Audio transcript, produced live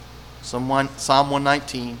Psalm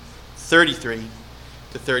 119, 33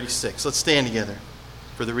 to 36. Let's stand together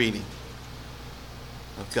for the reading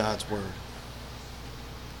of God's Word.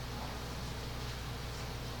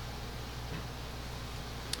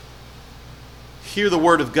 Hear the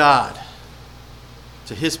Word of God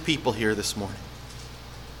to His people here this morning.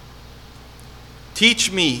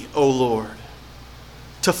 Teach me, O Lord,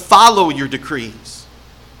 to follow your decrees.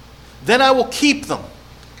 Then I will keep them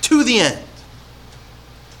to the end.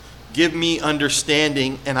 Give me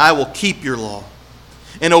understanding, and I will keep your law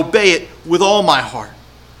and obey it with all my heart.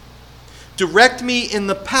 Direct me in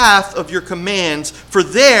the path of your commands, for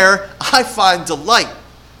there I find delight.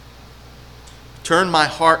 Turn my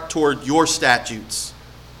heart toward your statutes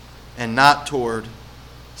and not toward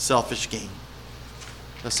selfish gain.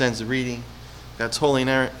 Thus ends the reading. God's holy and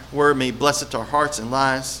inerrant word, may bless it to our hearts and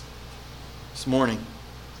lives this morning.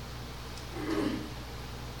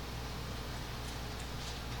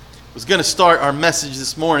 I was going to start our message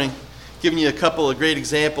this morning giving you a couple of great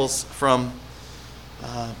examples from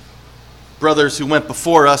brothers who went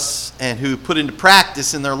before us and who put into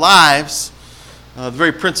practice in their lives the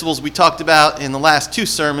very principles we talked about in the last two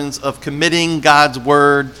sermons of committing God's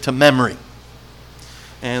Word to memory.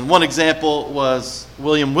 And one example was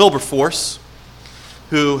William Wilberforce,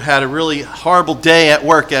 who had a really horrible day at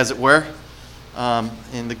work, as it were,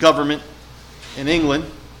 in the government in England.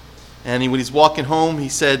 And when he's walking home, he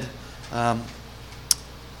said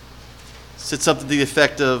something to the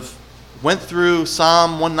effect of, went through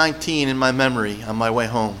Psalm 119 in my memory on my way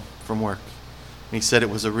home from work. And he said it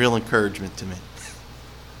was a real encouragement to me.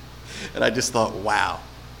 And I just thought, wow,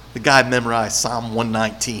 the guy memorized Psalm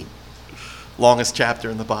 119, longest chapter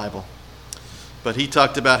in the Bible. But he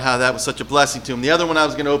talked about how that was such a blessing to him. The other one I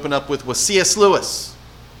was going to open up with was C.S. Lewis,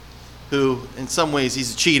 who in some ways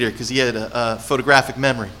he's a cheater because he had a photographic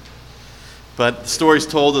memory. But the story's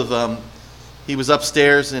told of he was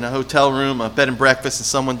upstairs in a hotel room, a bed and breakfast, and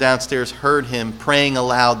someone downstairs heard him praying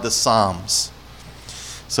aloud the Psalms.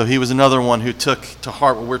 So he was another one who took to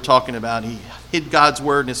heart what we're talking about. He hid God's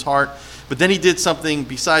Word in his heart, but then he did something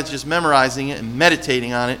besides just memorizing it and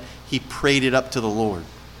meditating on it. He prayed it up to the Lord.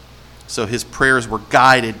 So his prayers were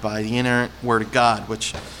guided by the inerrant Word of God,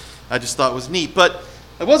 which I just thought was neat. But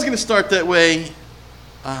I was going to start that way,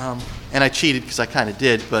 and I cheated because I kind of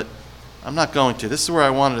did, but I'm not going to. This is where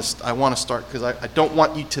I want to start because I don't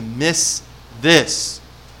want you to miss this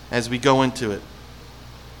as we go into it.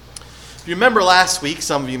 If you remember last week,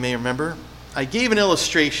 some of you may remember, I gave an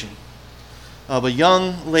illustration of a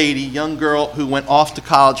young lady, young girl who went off to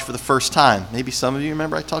college for the first time. Maybe some of you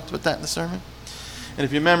remember I talked about that in the sermon. And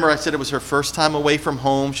if you remember, I said it was her first time away from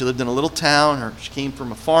home. She lived in a little town. She came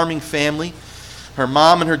from a farming family. Her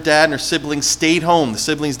mom and her dad and her siblings stayed home. The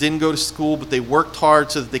siblings didn't go to school, but they worked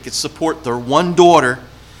hard so that they could support their one daughter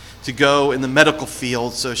to go in the medical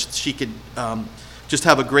field so she could just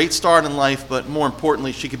have a great start in life, but more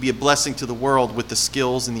importantly, she could be a blessing to the world with the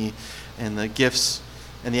skills and the gifts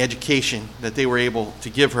and the education that they were able to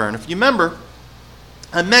give her. And if you remember,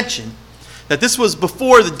 I mentioned that this was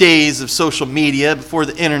before the days of social media, before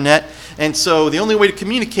the internet, and so the only way to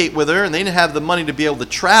communicate with her, and they didn't have the money to be able to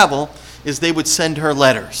travel, is they would send her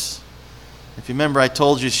letters. If you remember, I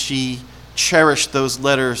told you she cherished those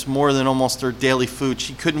letters more than almost her daily food.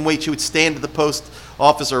 She couldn't wait. She would stand at the post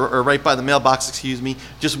office or right by the mailbox,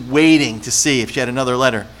 just waiting to see if she had another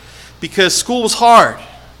letter. Because school was hard.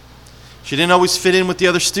 She didn't always fit in with the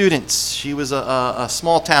other students. She was a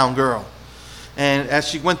small town girl. And as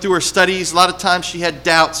she went through her studies, a lot of times she had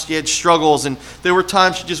doubts, she had struggles, and there were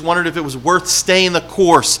times she just wondered if it was worth staying the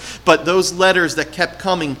course. But those letters that kept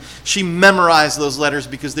coming, she memorized those letters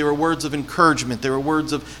because they were words of encouragement. They were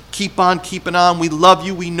words of keep on keeping on, we love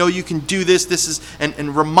you, we know you can do this.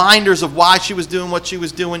 And reminders of why she was doing what she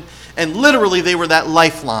was doing. And literally they were that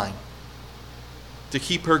lifeline to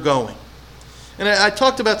keep her going. And I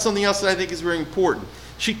talked about something else that I think is very important.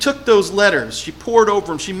 She took those letters, she pored over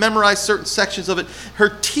them, she memorized certain sections of it. Her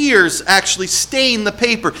tears actually stained the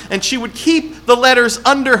paper, and she would keep the letters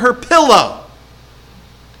under her pillow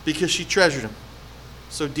because she treasured them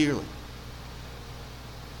so dearly.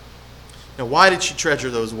 Now, why did she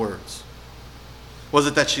treasure those words? Was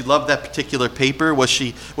it that she loved that particular paper? Was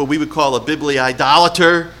she what we would call a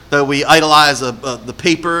bibliidolater, that we idolize the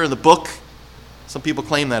paper and the book? Some people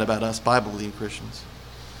claim that about us Bible-believing Christians.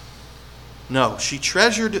 No, she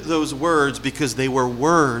treasured those words because they were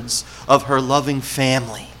words of her loving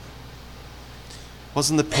family. It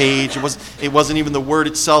wasn't the page, it wasn't even the word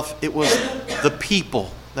itself, it was the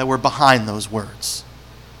people that were behind those words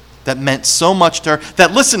that meant so much to her,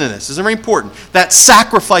 that, listen to this is very important, that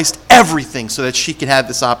sacrificed everything so that she could have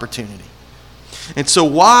this opportunity. And so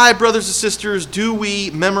why, brothers and sisters, do we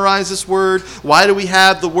memorize this word? Why do we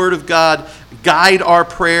have the word of God guide our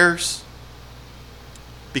prayers?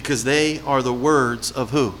 Because they are the words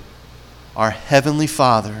of who? Our Heavenly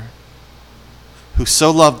Father, who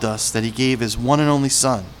so loved us that he gave his one and only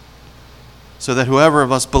Son, so that whoever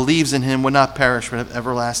of us believes in him would not perish but have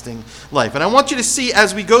everlasting life. And I want you to see,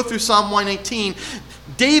 as we go through Psalm 118,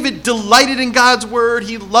 David delighted in God's word.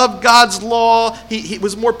 He loved God's law. He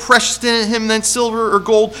was more precious to him than silver or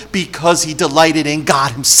gold because he delighted in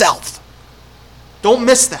God himself. Don't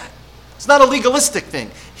miss that. It's not a legalistic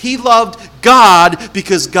thing. He loved God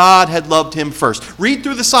because God had loved him first. Read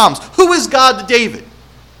through the Psalms. Who is God to David?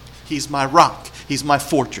 He's my rock. He's my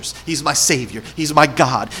fortress. He's my Savior. He's my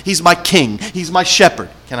God. He's my King. He's my shepherd.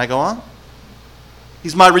 Can I go on?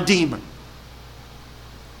 He's my Redeemer.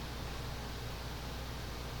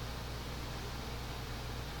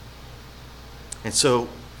 And so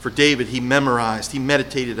for David, he memorized, he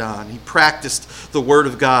meditated on, he practiced the word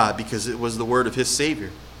of God because it was the word of his Savior.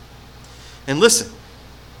 And listen,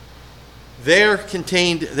 what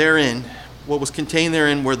was contained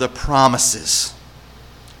therein were the promises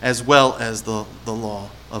as well as the law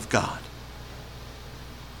of God.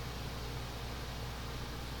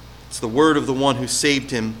 It's the word of the one who saved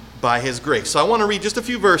him by his grace. So I want to read just a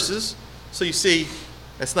few verses so you see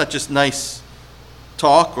that's not just nice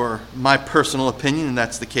talk or my personal opinion, and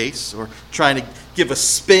that's the case, or trying to give a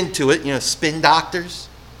spin to it, spin doctors.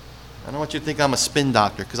 I don't want you to think I'm a spin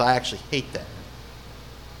doctor because I actually hate that.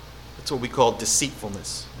 That's what we call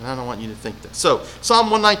deceitfulness, and I don't want you to think that. So, Psalm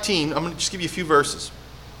 119, I'm going to just give you a few verses.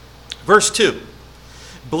 Verse 2,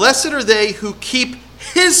 blessed are they who keep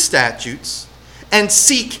his statutes and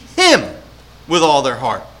seek him with all their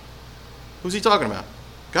heart. Who's he talking about?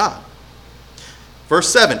 God. Verse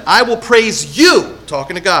 7, I will praise you,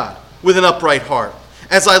 talking to God, with an upright heart,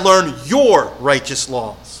 as I learn your righteous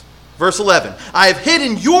laws. Verse 11, I have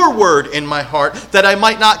hidden your word in my heart that I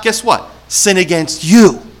might not, guess what? Sin against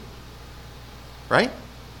you. Right?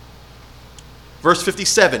 Verse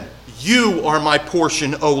 57, you are my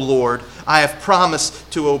portion, O Lord. I have promised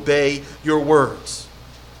to obey your words.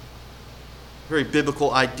 Very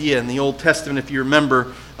biblical idea. In the Old Testament, if you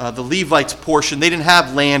remember, the Levites' portion, they didn't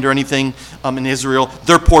have land or anything in Israel.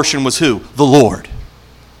 Their portion was who? The Lord.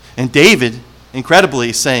 And David, incredibly,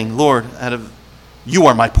 is saying, Lord, you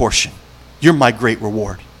are my portion. You're my great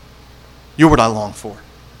reward. You're what I long for.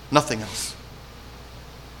 Nothing else.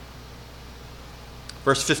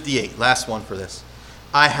 Verse 58, last one for this.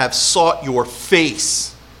 I have sought your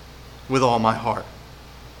face with all my heart.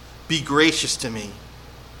 Be gracious to me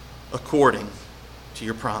according to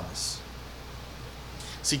your promise.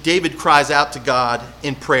 See, David cries out to God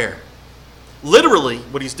in prayer. Literally,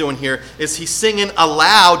 what he's doing here is he's singing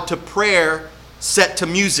aloud to prayer set to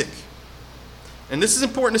music. And this is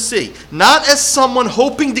important to see. Not as someone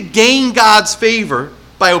hoping to gain God's favor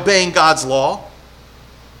by obeying God's law.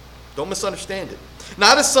 Don't misunderstand it.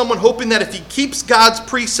 Not as someone hoping that if he keeps God's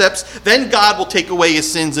precepts, then God will take away his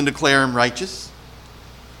sins and declare him righteous.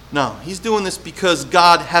 No, he's doing this because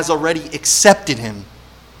God has already accepted him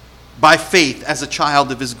by faith as a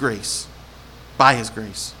child of his grace, by his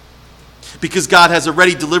grace. Because God has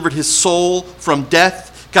already delivered his soul from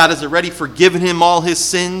death. God has already forgiven him all his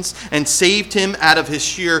sins and saved him out of his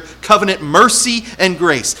sheer covenant mercy and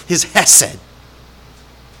grace, his hesed,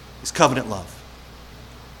 his covenant love.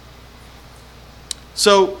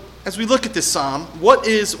 So, as we look at this psalm, what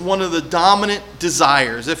is one of the dominant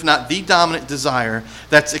desires, if not the dominant desire,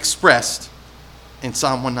 that's expressed in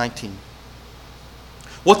Psalm 119?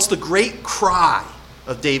 What's the great cry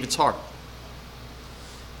of David's heart?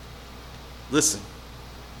 Listen,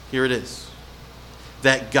 here it is.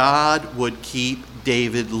 That God would keep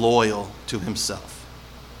David loyal to himself.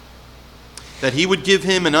 That he would give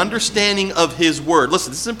him an understanding of his word.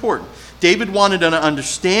 Listen, this is important. David wanted an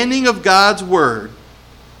understanding of God's word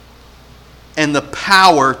and the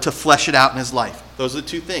power to flesh it out in his life. Those are the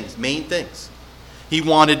two things, main things. He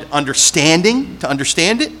wanted understanding, to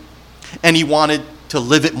understand it, and he wanted to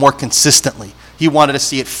live it more consistently. He wanted to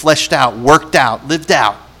see it fleshed out, worked out, lived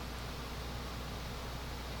out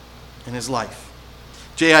in his life.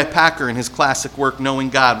 J.I. Packer, in his classic work, Knowing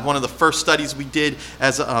God, one of the first studies we did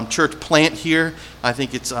as a church plant here. I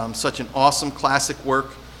think it's such an awesome classic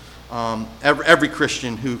work. Every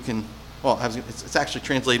Christian who can, it's actually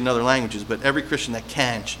translated in other languages, but every Christian that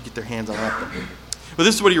can should get their hands on that. But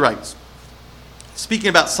this is what he writes. Speaking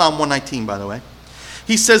about Psalm 119, by the way.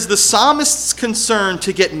 He says, the psalmist's concern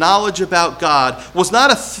to get knowledge about God was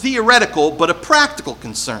not a theoretical, but a practical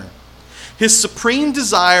concern. His supreme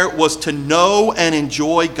desire was to know and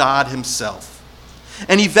enjoy God himself.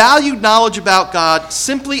 And he valued knowledge about God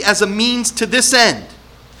simply as a means to this end.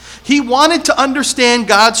 He wanted to understand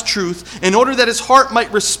God's truth in order that his heart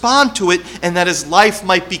might respond to it and that his life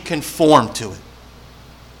might be conformed to it.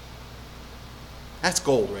 That's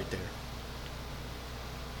gold right there.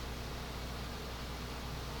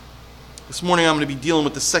 This morning I'm going to be dealing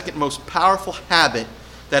with the second most powerful habit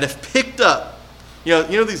that if picked up, you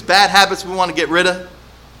know these bad habits we want to get rid of?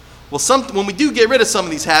 Well, when we do get rid of some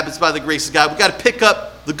of these habits by the grace of God, we've got to pick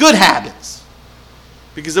up the good habits.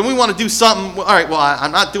 Because then we want to do something, all right, well,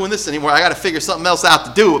 I'm not doing this anymore. I got to figure something else out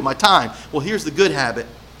to do with my time. Well, here's the good habit.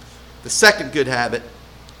 The second good habit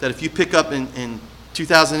that if you pick up in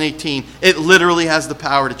 2018, it literally has the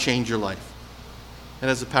power to change your life. It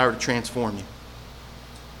has the power to transform you.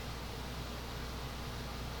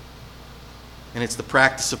 And it's the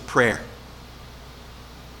practice of prayer.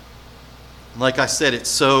 Like I said, it's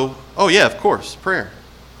so, oh yeah, of course, prayer.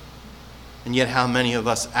 And yet how many of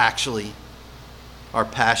us actually are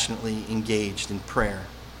passionately engaged in prayer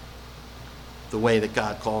the way that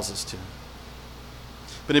God calls us to?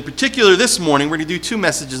 But in particular this morning, we're going to do 2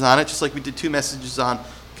 messages on it, just like we did 2 messages on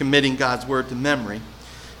committing God's Word to memory.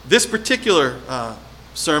 This particular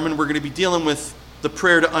sermon, we're going to be dealing with the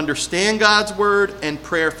prayer to understand God's Word and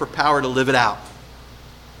prayer for power to live it out.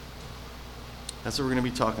 That's what we're going to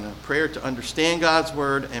be talking about. Prayer to understand God's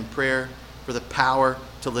Word and prayer for the power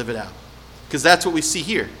to live it out. Because that's what we see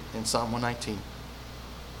here in Psalm 119.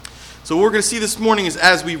 So what we're going to see this morning is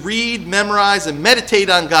as we read, memorize, and meditate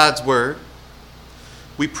on God's Word,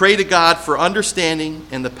 we pray to God for understanding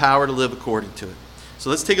and the power to live according to it. So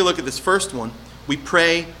let's take a look at this first one. We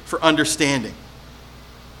pray for understanding.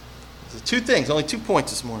 So 2 things, only 2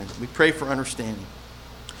 points this morning. We pray for understanding.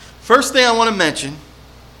 First thing I want to mention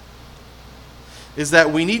is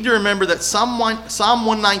that we need to remember that Psalm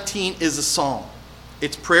 119 is a psalm.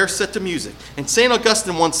 It's prayer set to music. And St.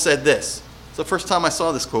 Augustine once said this. It's the first time I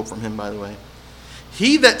saw this quote from him, by the way.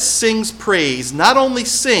 He that sings praise not only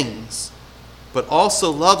sings, but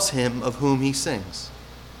also loves him of whom he sings.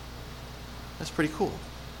 That's pretty cool.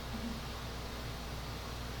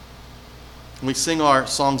 When we sing our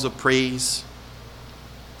songs of praise,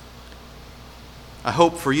 I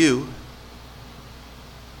hope for you,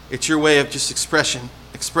 it's your way of just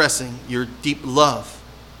expressing your deep love,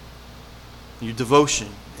 your devotion,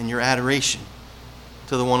 and your adoration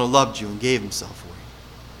to the one who loved you and gave himself for you.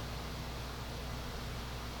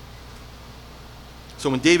 So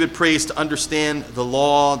when David prays to understand the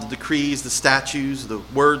law, the decrees, the statutes, the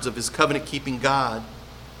words of his covenant-keeping God,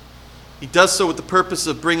 he does so with the purpose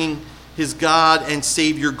of bringing his God and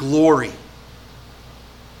Savior glory,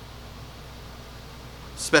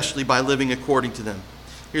 especially by living according to them.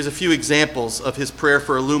 Here's a few examples of his prayer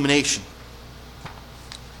for illumination.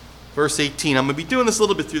 Verse 18. I'm going to be doing this a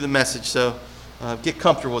little bit through the message, so get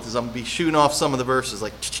comfortable with this. I'm going to be shooting off some of the verses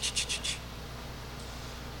like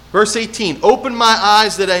Verse 18. Open my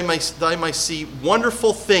eyes that I might see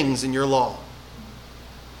wonderful things in your law.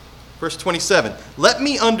 Verse 27. Let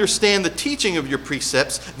me understand the teaching of your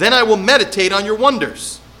precepts, then I will meditate on your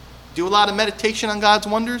wonders. Do a lot of meditation on God's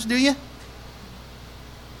wonders, do you?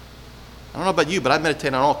 I don't know about you, but I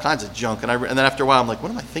meditate on all kinds of junk. And then after a while, I'm like,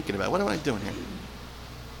 what am I thinking about? What am I doing here?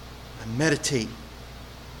 I meditate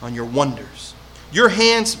on your wonders. Your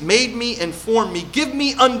hands made me and formed me. Give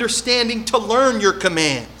me understanding to learn your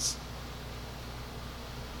commands.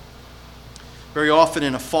 Very often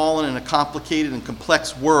in a fallen and a complicated and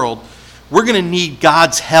complex world, we're going to need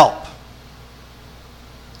God's help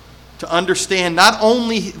to understand not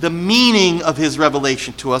only the meaning of his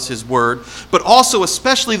revelation to us, his word, but also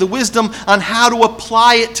especially the wisdom on how to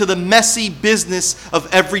apply it to the messy business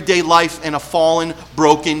of everyday life in a fallen,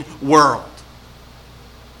 broken world.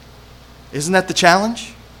 Isn't that the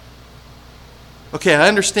challenge? Okay, I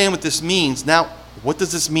understand what this means. Now, what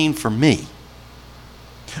does this mean for me?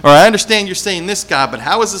 Or I understand you're saying this, God, but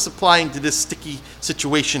how is this applying to this sticky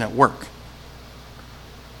situation at work?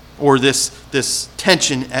 Or this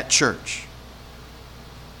tension at church?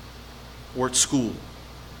 Or at school?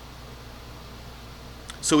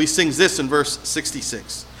 So he sings this in verse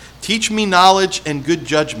 66. Teach me knowledge and good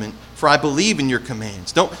judgment, for I believe in your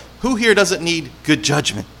commands. Who here doesn't need good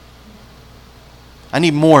judgment? I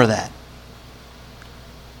need more of that.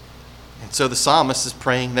 And so the psalmist is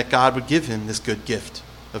praying that God would give him this good gift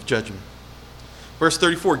of judgment. Verse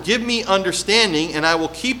 34, give me understanding, and I will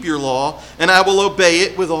keep your law, and I will obey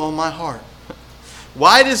it with all my heart.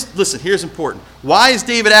 Listen, here's important. Why is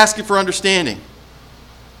David asking for understanding?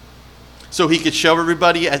 So he could show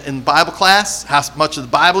everybody in Bible class how much of the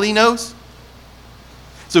Bible he knows?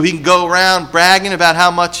 So he can go around bragging about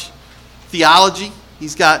how much theology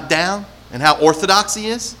he's got down? and how orthodox he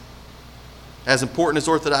is, as important as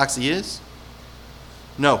orthodoxy is.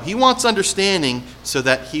 No, he wants understanding so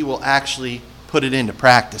that he will actually put it into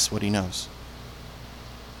practice, what he knows.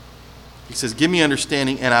 He says, give me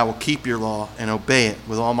understanding and I will keep your law and obey it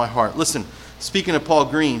with all my heart. Listen, speaking of Paul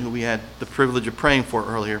Green, who we had the privilege of praying for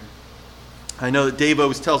earlier, I know that Dave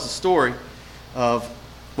always tells a story of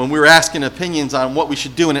when we were asking opinions on what we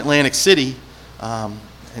should do in Atlantic City,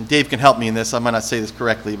 and Dave can help me in this, I might not say this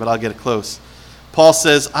correctly, but I'll get it close. Paul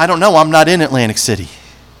says, I don't know, I'm not in Atlantic City.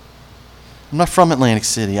 I'm not from Atlantic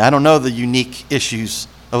City. I don't know the unique issues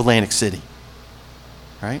of Atlantic City.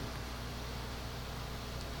 Right?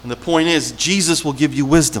 And the point is, Jesus will give you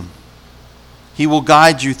wisdom. He will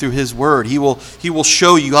guide you through his word. He will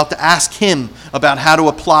show you. You'll have to ask him about how to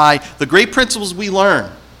apply the great principles we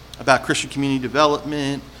learn about Christian community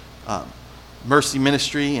development, mercy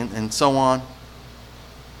ministry, and so on.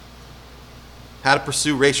 How to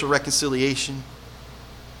pursue racial reconciliation.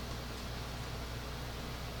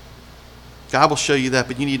 God will show you that,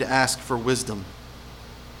 but you need to ask for wisdom.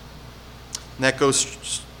 And that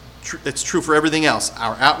goes, it's true for everything else.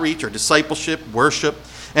 Our outreach, our discipleship, worship.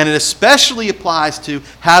 And it especially applies to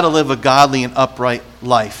how to live a godly and upright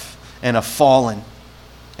life in a fallen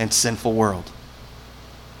and sinful world.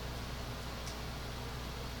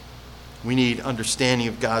 We need understanding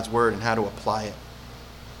of God's word and how to apply it.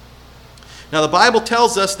 Now, the Bible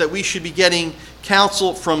tells us that we should be getting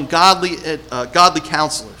counsel from godly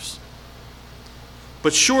counselors.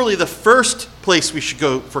 But surely the first place we should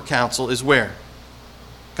go for counsel is where?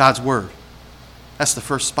 God's word. That's the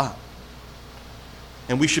first spot.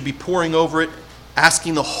 And we should be poring over it,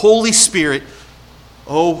 asking the Holy Spirit,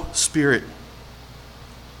 oh Spirit,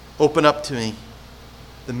 open up to me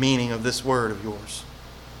the meaning of this word of yours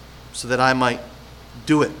so that I might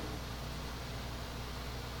do it.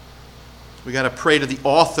 We got to pray to the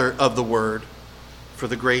author of the word for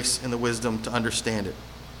the grace and the wisdom to understand it.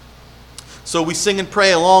 So we sing and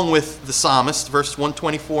pray along with the psalmist, verse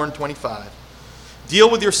 124 and 25. Deal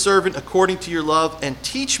with your servant according to your love and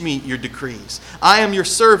teach me your decrees. I am your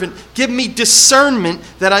servant. Give me discernment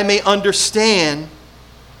that I may understand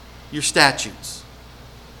your statutes.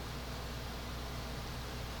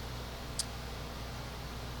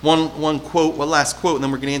 One last quote, and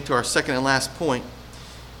then we're getting into our second and last point.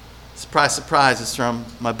 Surprise, it's from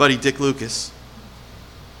my buddy Dick Lucas.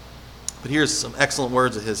 But here's some excellent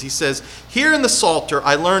words of his. He says, here in the Psalter,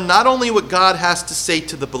 I learn not only what God has to say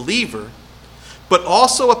to the believer, but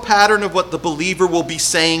also a pattern of what the believer will be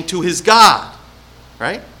saying to his God.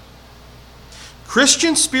 Right?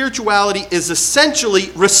 Christian spirituality is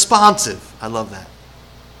essentially responsive. I love that.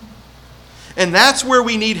 And that's where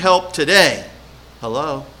we need help today.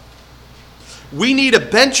 Hello? We need a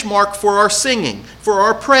benchmark for our singing, for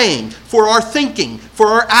our praying, for our thinking, for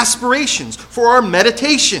our aspirations, for our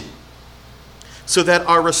meditation, so that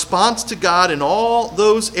our response to God in all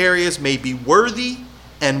those areas may be worthy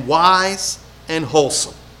and wise and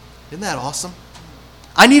wholesome. Isn't that awesome?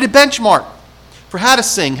 I need a benchmark for how to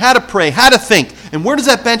sing, how to pray, how to think. And where does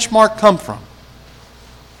that benchmark come from?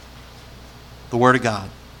 The Word of God.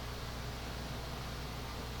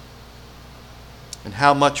 And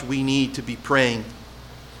how much we need to be praying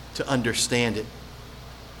to understand it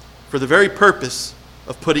for the very purpose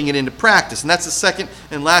of putting it into practice. And that's the second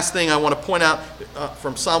and last thing I want to point out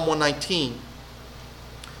from Psalm 119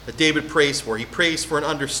 that David prays for. He prays for an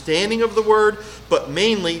understanding of the word, but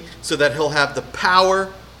mainly so that he'll have the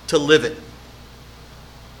power to live it.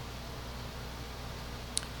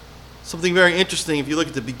 Something very interesting, if you look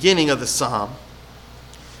at the beginning of the psalm,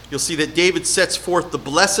 you'll see that David sets forth the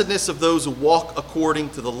blessedness of those who walk according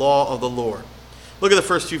to the law of the Lord. Look at the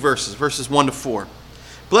first few verses, verses 1 to 4.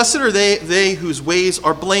 Blessed are they whose ways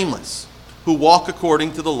are blameless, who walk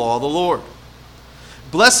according to the law of the Lord.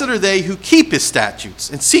 Blessed are they who keep his statutes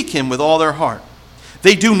and seek him with all their heart.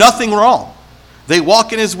 They do nothing wrong. They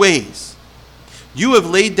walk in his ways. You have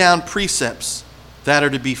laid down precepts that are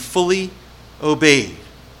to be fully obeyed.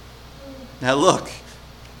 Now look.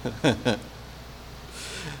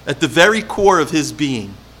 At the very core of his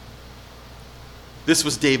being, this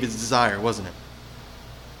was David's desire, wasn't it?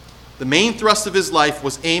 The main thrust of his life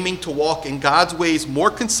was aiming to walk in God's ways more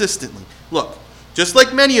consistently. Look, just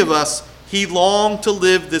like many of us, he longed to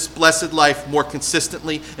live this blessed life more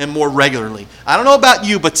consistently and more regularly. I don't know about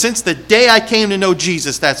you, but since the day I came to know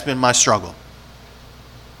Jesus, that's been my struggle.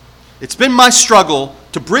 It's been my struggle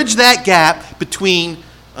to bridge that gap between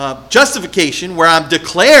justification, where I'm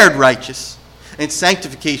declared righteous, and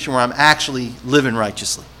sanctification, where I'm actually living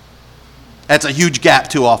righteously. That's a huge gap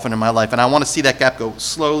too often in my life, and I want to see that gap go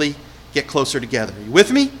slowly, get closer together. Are you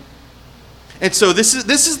with me? And so this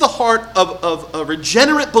is the heart of a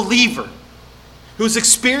regenerate believer who's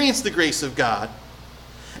experienced the grace of God.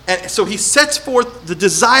 And so he sets forth the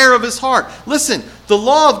desire of his heart. Listen, the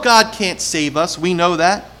law of God can't save us. We know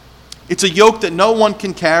that. It's a yoke that no one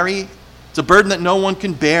can carry. It's a burden that no one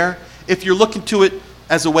can bear if you're looking to it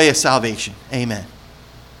as a way of salvation. Amen.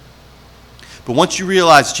 But once you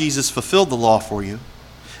realize Jesus fulfilled the law for you,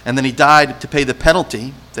 and then he died to pay the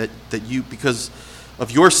penalty that you, because of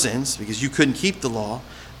your sins, because you couldn't keep the law,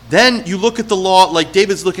 then you look at the law like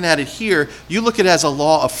David's looking at it here. You look at it as a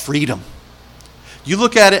law of freedom. You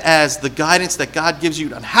look at it as the guidance that God gives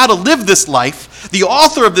you on how to live this life. The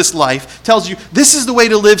author of this life tells you this is the way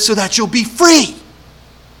to live so that you'll be free.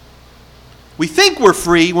 We think we're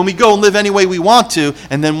free when we go and live any way we want to,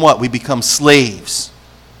 and then what? We become slaves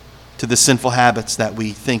to the sinful habits that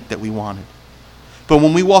we think that we wanted. But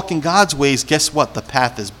when we walk in God's ways, guess what? The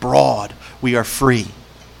path is broad. We are free.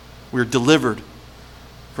 We're delivered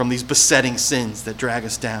from these besetting sins that drag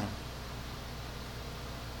us down.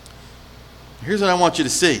 Here's what I want you to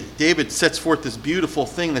see. David sets forth this beautiful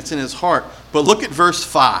thing that's in his heart. But look at verse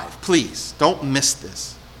 5. Please, don't miss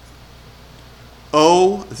this.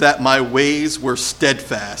 Oh, that my ways were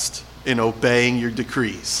steadfast in obeying your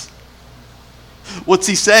decrees. What's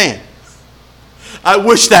he saying? I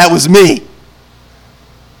wish that was me.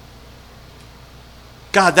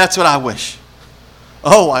 God, that's what I wish.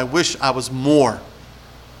 Oh, I wish I was more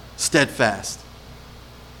steadfast.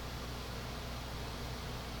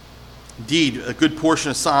 Indeed, a good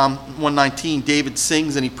portion of Psalm 119, David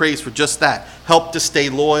sings and he prays for just that. Help to stay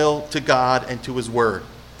loyal to God and to his word.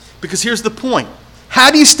 Because here's the point.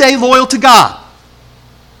 How do you stay loyal to God?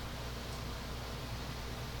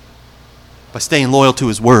 By staying loyal to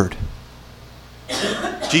his word.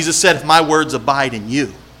 Jesus said, if my words abide in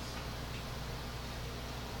you.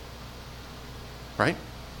 Right?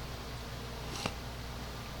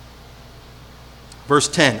 Verse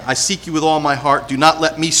 10, I seek you with all my heart. Do not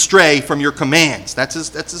let me stray from your commands. That's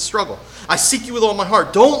his struggle. I seek you with all my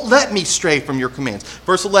heart. Don't let me stray from your commands.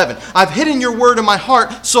 Verse 11, I've hidden your word in my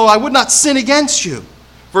heart so I would not sin against you.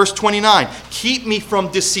 Verse 29, keep me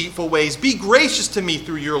from deceitful ways. Be gracious to me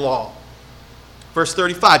through your law. Verse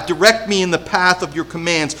 35, direct me in the path of your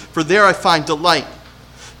commands, for there I find delight.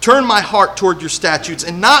 Turn my heart toward your statutes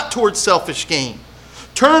and not toward selfish gain.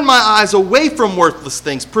 Turn my eyes away from worthless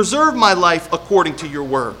things. Preserve my life according to your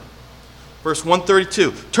word. Verse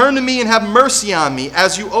 132, turn to me and have mercy on me,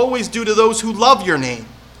 as you always do to those who love your name.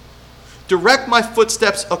 Direct my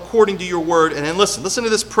footsteps according to your word. And then listen to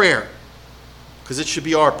this prayer, because it should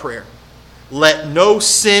be our prayer. Let no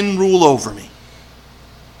sin rule over me.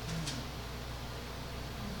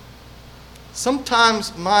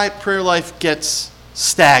 Sometimes my prayer life gets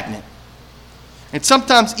stagnant. And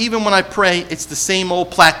sometimes even when I pray, it's the same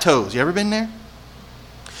old plateaus. You ever been there?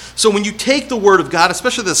 So when you take the word of God,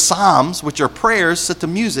 especially the Psalms, which are prayers set to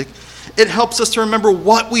music, it helps us to remember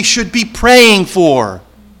what we should be praying for.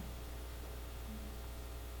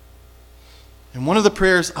 And one of the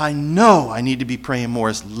prayers I know I need to be praying more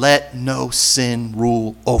is, let no sin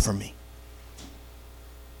rule over me.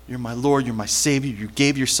 You're my Lord, you're my Savior, you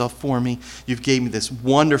gave yourself for me. You've gave me these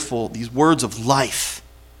words of life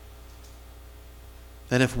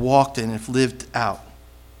that if walked and if lived out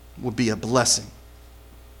would be a blessing.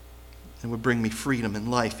 It would bring me freedom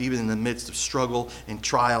and life, even in the midst of struggle and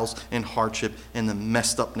trials and hardship and the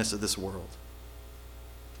messed upness of this world.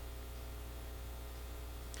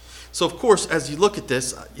 So, of course, as you look at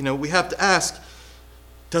this, we have to ask,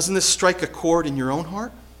 doesn't this strike a chord in your own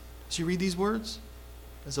heart as you read these words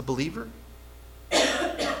as a believer?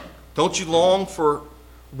 Don't you long for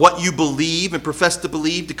what you believe and profess to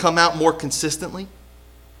believe to come out more consistently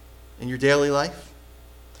in your daily life?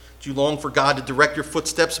 Do you long for God to direct your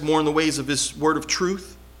footsteps more in the ways of his word of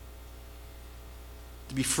truth?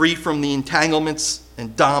 To be free from the entanglements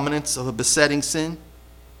and dominance of a besetting sin?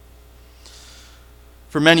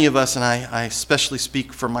 For many of us, and I especially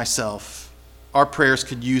speak for myself, our prayers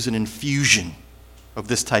could use an infusion of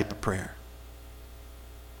this type of prayer.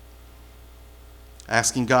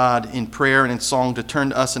 Asking God in prayer and in song to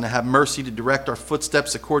turn to us and to have mercy to direct our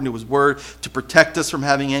footsteps according to his word, to protect us from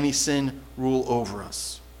having any sin rule over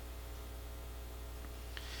us.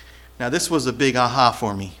 Now, this was a big aha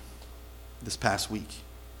for me this past week.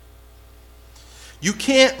 You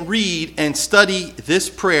can't read and study this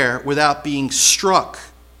prayer without being struck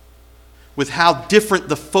with how different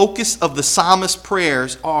the focus of the psalmist's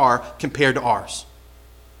prayers are compared to ours.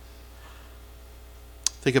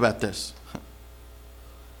 Think about this.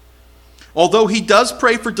 Although he does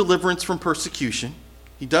pray for deliverance from persecution,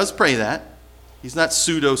 he does pray that. He's not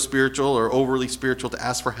pseudo-spiritual or overly spiritual to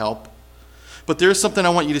ask for help. But there is something I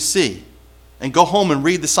want you to see. And go home and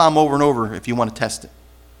read the psalm over and over if you want to test it.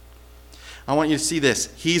 I want you to see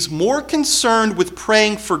this. He's more concerned with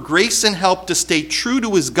praying for grace and help to stay true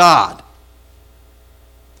to his God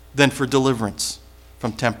than for deliverance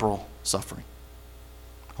from temporal suffering.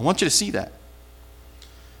 I want you to see that.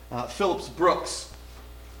 Phillips Brooks,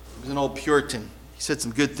 he was an old Puritan. He said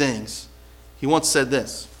some good things. He once said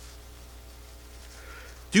this: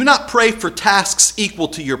 do not pray for tasks equal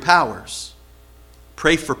to your powers.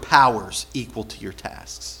 Pray for powers equal to your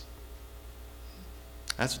tasks.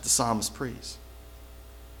 That's what the psalmist prays.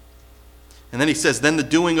 And then he says, then the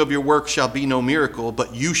doing of your work shall be no miracle,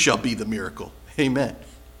 but you shall be the miracle. Amen.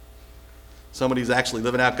 Somebody who's actually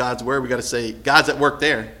living out God's word, we got to say, God's at work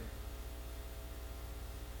there.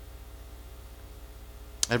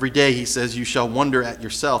 Every day, he says, you shall wonder at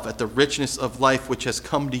yourself, at the richness of life which has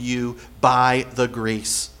come to you by the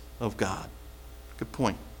grace of God. Good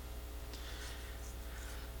point.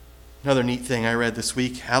 Another neat thing I read this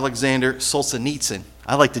week, Alexander Solzhenitsyn.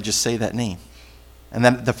 I like to just say that name. And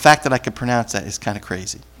then the fact that I could pronounce that is kind of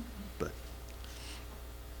crazy. But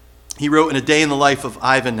he wrote in A Day in the Life of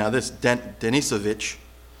Ivan, now this Denisovich,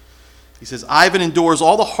 he says, Ivan endures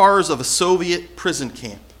all the horrors of a Soviet prison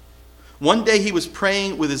camp. One day he was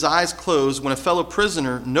praying with his eyes closed when a fellow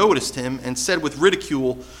prisoner noticed him and said with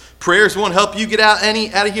ridicule, prayers won't help you get out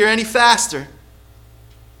of here any faster.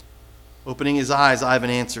 Opening his eyes,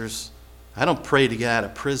 Ivan answers, I don't pray to get out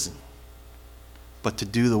of prison, but to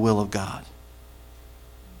do the will of God.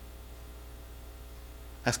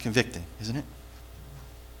 That's convicting, isn't it?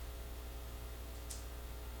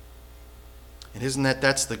 And isn't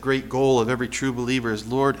that's the great goal of every true believer is,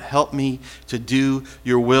 Lord, help me to do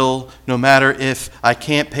your will no matter if I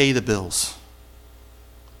can't pay the bills,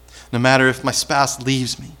 no matter if my spouse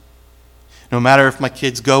leaves me, no matter if my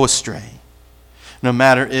kids go astray, no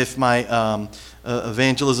matter if my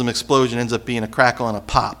evangelism explosion ends up being a crackle and a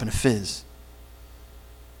pop and a fizz.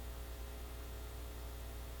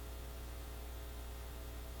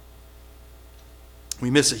 We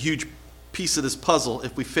miss a huge piece of this puzzle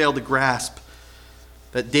if we fail to grasp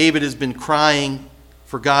that David has been crying out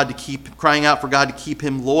for God to keep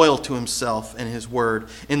him loyal to himself and his word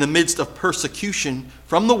in the midst of persecution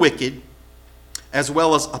from the wicked, as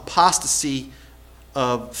well as apostasy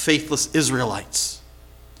of faithless Israelites.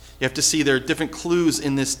 You have to see there are different clues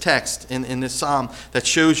in this text, in this psalm, that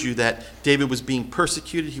shows you that David was being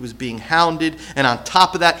persecuted, he was being hounded, and on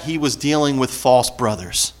top of that, he was dealing with false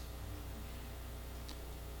brothers.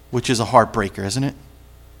 Which is a heartbreaker, isn't it?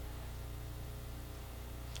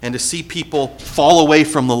 And to see people fall away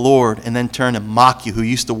from the Lord and then turn and mock you, who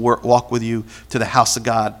used to walk with you to the house of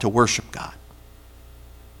God to worship God.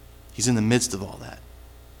 He's in the midst of all that.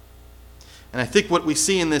 And I think what we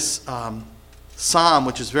see in this psalm,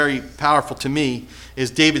 which is very powerful to me, is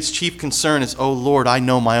David's chief concern is, oh Lord, I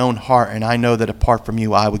know my own heart, and I know that apart from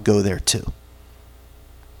you, I would go there too.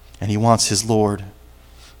 And he wants his Lord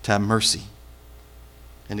to have mercy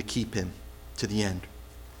and to keep him to the end.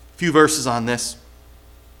 A few verses on this.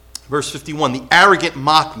 Verse 51, the arrogant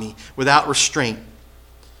mock me without restraint,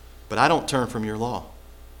 but I don't turn from your law.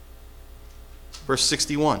 Verse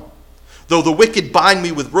 61, though the wicked bind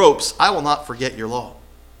me with ropes, I will not forget your law.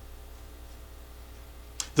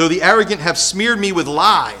 Though the arrogant have smeared me with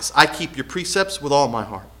lies, I keep your precepts with all my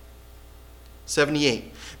heart.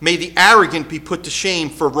 78, may the arrogant be put to shame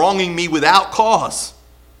for wronging me without cause,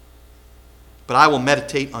 but I will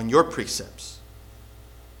meditate on your precepts.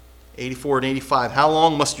 84 and 85, how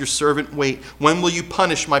long must your servant wait? When will you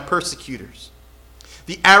punish my persecutors?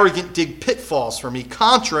 The arrogant dig pitfalls for me,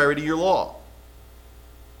 contrary to your law.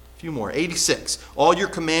 A few more. 86, all your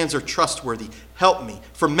commands are trustworthy. Help me,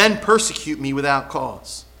 for men persecute me without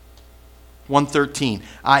cause. 113,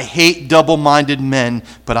 I hate double-minded men,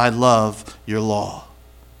 but I love your law.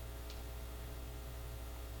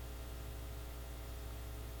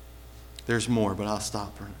 There's more, but I'll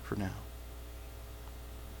stop for now.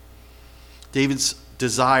 David's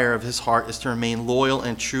desire of his heart is to remain loyal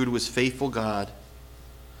and true to his faithful God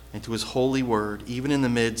and to his holy word, even in the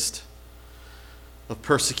midst of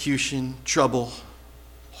persecution, trouble,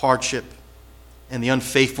 hardship, and the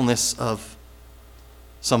unfaithfulness of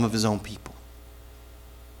some of his own people.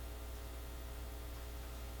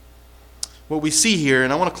 What we see here,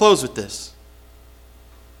 and I want to close with this,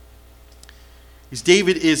 is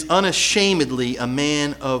David is unashamedly a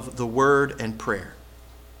man of the word and prayer.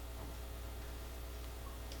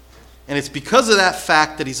 And it's because of that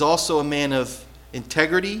fact that he's also a man of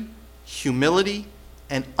integrity, humility,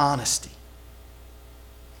 and honesty.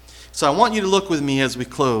 So I want you to look with me as we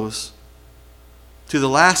close to the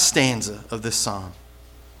last stanza of this psalm.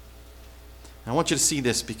 I want you to see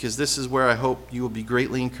this because this is where I hope you will be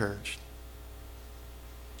greatly encouraged.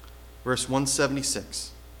 Verse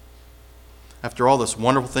 176. After all this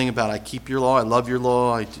wonderful thing about I keep your law, I love your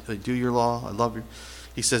law, I do your law, I love your...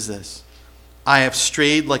 He says this, I have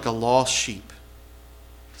strayed like a lost sheep.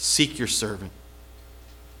 Seek your servant,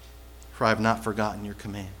 for I have not forgotten your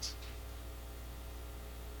commands.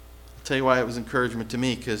 I'll tell you why it was encouragement to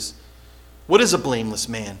me, because what is a blameless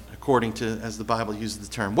man, according to, as the Bible uses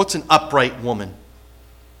the term? What's an upright woman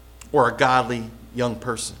or a godly young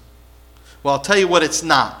person? Well, I'll tell you what it's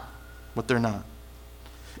not, what they're not.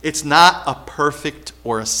 It's not a perfect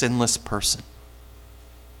or a sinless person.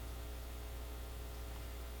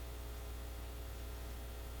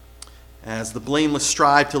 As the blameless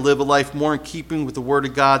strive to live a life more in keeping with the Word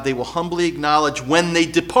of God, they will humbly acknowledge when they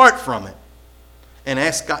depart from it and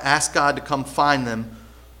ask God to come find them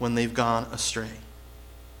when they've gone astray.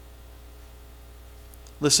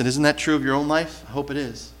 Listen, isn't that true of your own life? I hope it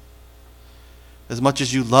is. As much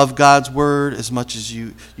as you love God's Word, as much as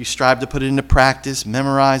you strive to put it into practice,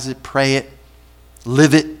 memorize it, pray it,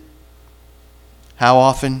 live it, how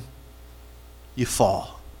often you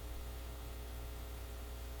fall.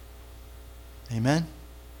 Amen?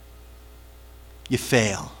 You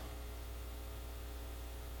fail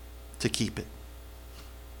to keep it.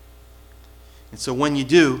 And so when you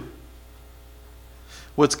do,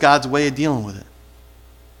 what's God's way of dealing with it?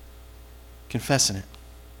 Confessing it.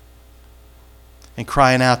 And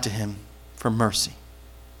crying out to Him for mercy.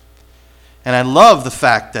 And I love the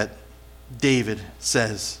fact that David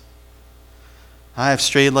says, I have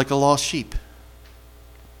strayed like a lost sheep.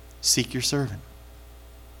 Seek your servant.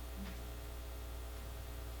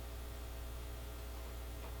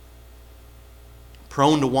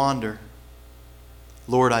 Prone to wander.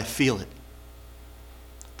 Lord, I feel it.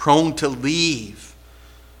 Prone to leave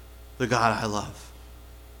the God I love.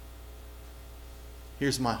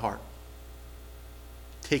 Here's my heart.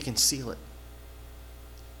 Take and seal it.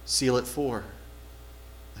 Seal it for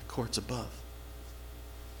the courts above.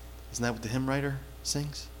 Isn't that what the hymn writer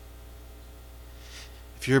sings?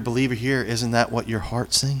 If you're a believer here, isn't that what your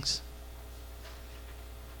heart sings?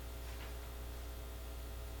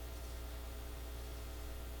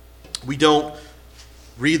 We don't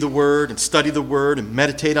read the Word and study the Word and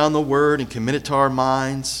meditate on the Word and commit it to our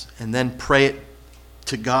minds and then pray it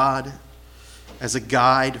to God as a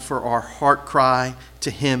guide for our heart cry to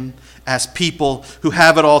Him, as people who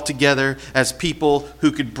have it all together, as people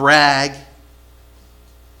who could brag.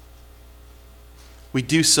 We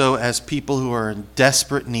do so as people who are in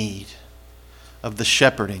desperate need of the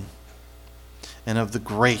shepherding and of the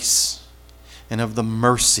grace and of the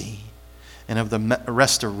mercy and of the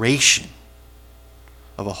restoration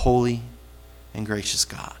of a holy and gracious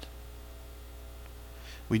God.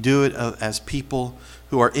 We do it as people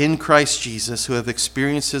who are in Christ Jesus, who have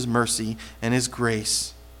experienced His mercy and His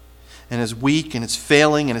grace, and is weak and is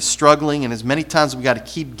failing and is struggling, and as many times we got to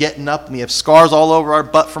keep getting up and we have scars all over our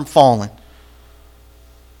butt from falling.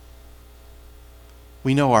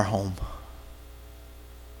 We know our home.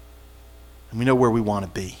 And we know where we want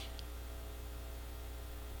to be.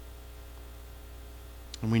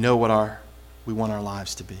 And we know what we want our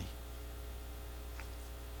lives to be.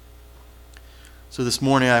 So this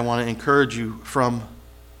morning I want to encourage you from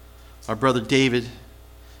our brother David,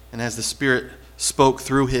 and as the Spirit spoke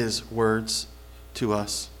through his words to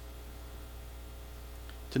us,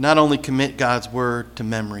 to not only commit God's Word to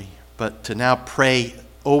memory, but to now pray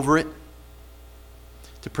over it,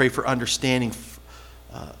 to pray for understanding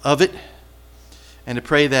of it, and to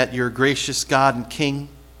pray that your gracious God and King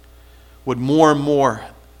would more and more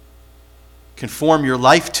conform your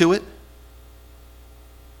life to it,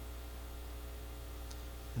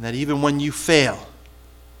 and that even when you fail,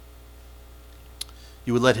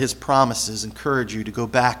 you would let His promises encourage you to go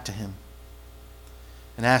back to Him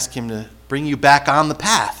and ask Him to bring you back on the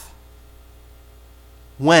path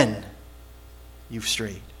when you've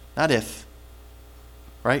strayed. Not if.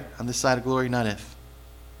 Right? On this side of glory, not if.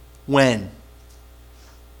 When.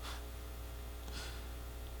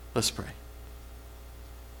 Let's pray.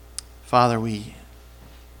 Father, we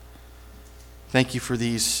thank You for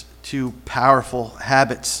these two powerful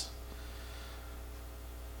habits.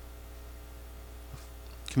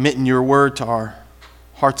 Committing Your Word to our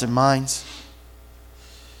hearts and minds,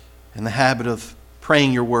 and the habit of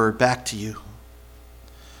praying Your Word back to You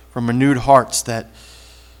from renewed hearts that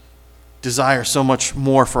desire so much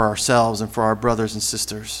more for ourselves and for our brothers and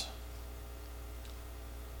sisters.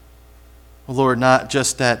 Oh Lord, not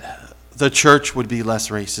just that the church would be less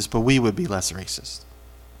racist, but we would be less racist.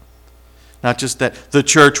 Not just that the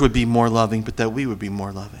church would be more loving, but that we would be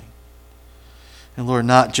more loving. And Lord,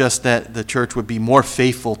 not just that the church would be more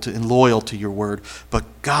faithful to and loyal to your word, but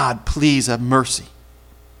God, please have mercy.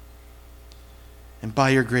 And by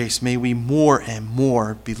your grace, may we more and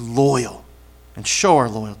more be loyal and show our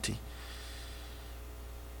loyalty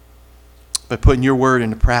by putting your word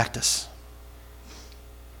into practice.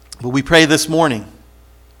 But we pray this morning,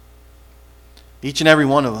 each and every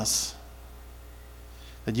one of us,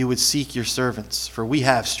 that you would seek your servants, for we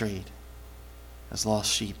have strayed as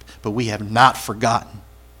lost sheep, but we have not forgotten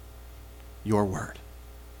your word.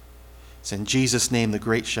 It's in Jesus' name, the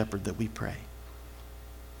great shepherd, that we pray.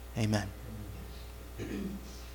 Amen.